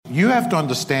you have to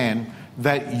understand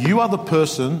that you are the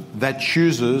person that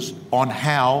chooses on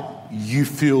how you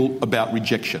feel about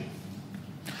rejection.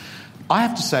 I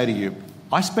have to say to you,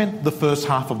 I spent the first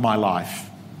half of my life,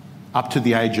 up to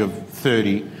the age of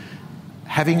 30,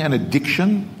 having an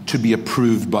addiction to be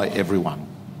approved by everyone.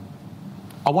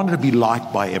 I wanted to be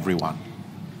liked by everyone.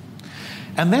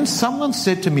 And then someone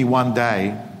said to me one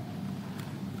day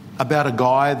about a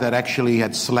guy that actually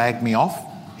had slagged me off.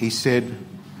 He said,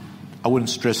 I wouldn't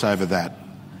stress over that.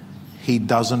 He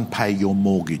doesn't pay your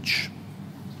mortgage.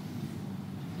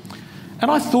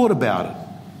 And I thought about it.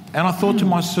 And I thought to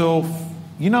myself,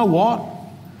 you know what?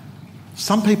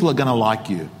 Some people are going to like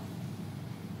you.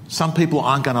 Some people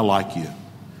aren't going to like you.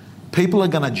 People are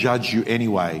going to judge you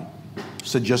anyway.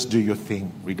 So just do your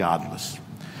thing regardless.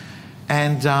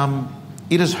 And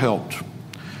it has helped.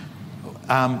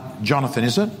 Jonathan,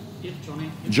 is it? Yes,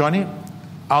 Johnny. Johnny,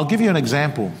 I'll give you an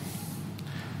example.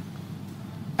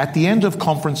 At the end of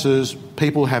conferences,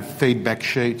 people have feedback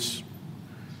sheets.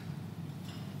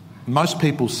 Most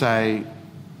people say,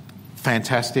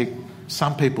 fantastic.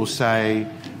 Some people say,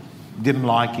 didn't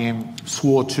like him,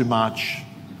 swore too much.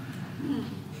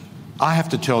 I have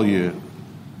to tell you,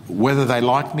 whether they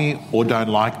like me or don't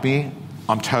like me,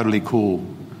 I'm totally cool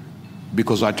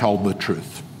because I told the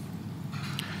truth.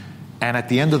 And at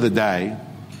the end of the day,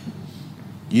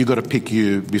 you got to pick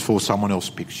you before someone else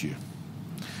picks you.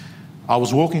 I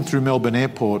was walking through Melbourne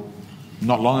Airport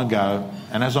not long ago,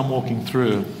 and as I'm walking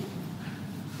through,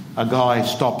 a guy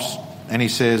stops and he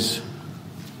says,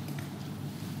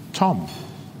 Tom.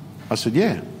 I said,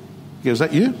 yeah. He goes, is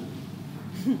that you?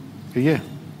 I go, yeah.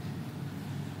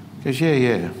 He goes,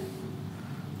 yeah.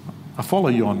 I follow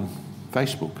you on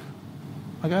Facebook.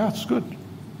 I go, oh, that's good.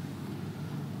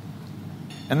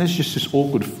 And there's just this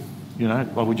awkward,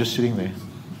 while we're just sitting there.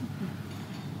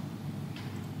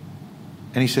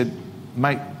 And he said,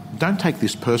 mate, don't take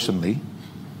this personally.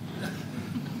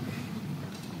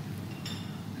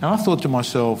 And I thought to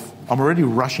myself, I'm already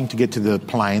rushing to get to the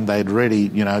plane. They had already,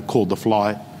 called the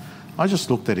flight. I just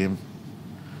looked at him.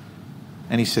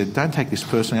 And he said, don't take this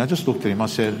personally. I just looked at him. I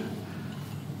said,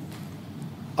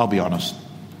 I'll be honest.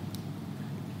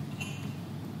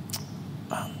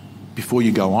 Before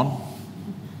you go on,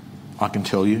 I can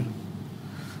tell you,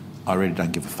 I really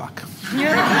don't give a fuck.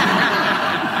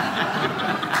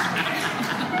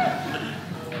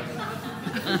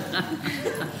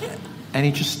 And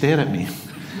he just stared at me.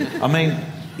 I mean,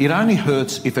 it only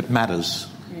hurts if it matters,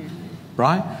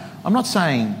 right? I'm not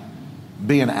saying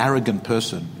be an arrogant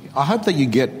person. I hope that you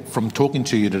get, from talking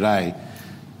to you today,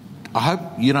 I hope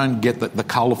you don't get the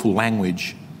colourful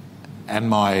language and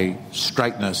my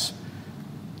straightness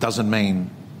doesn't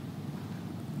mean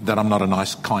that I'm not a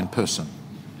nice, kind person.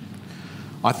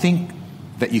 I think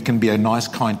that you can be a nice,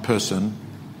 kind person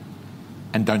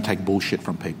and don't take bullshit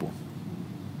from people.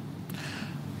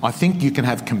 I think you can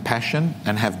have compassion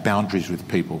and have boundaries with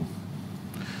people.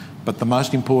 But the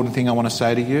most important thing I want to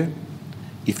say to you,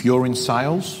 if you're in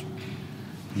sales,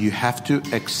 you have to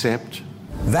accept.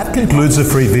 That concludes the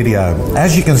free video.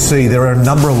 As you can see, there are a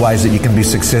number of ways that you can be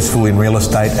successful in real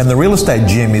estate, and the Real Estate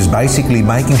Gym is basically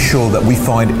making sure that we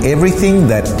find everything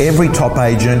that every top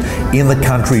agent in the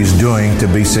country is doing to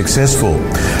be successful.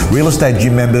 Real Estate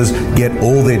Gym members get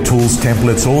all their tools,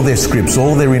 templates, all their scripts,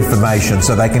 all their information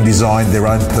so they can design their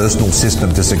own personal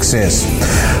system to success.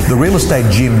 The Real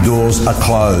Estate Gym doors are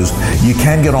closed. You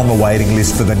can get on the waiting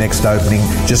list for the next opening.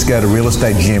 Just go to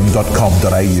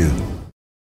realestategym.com.au.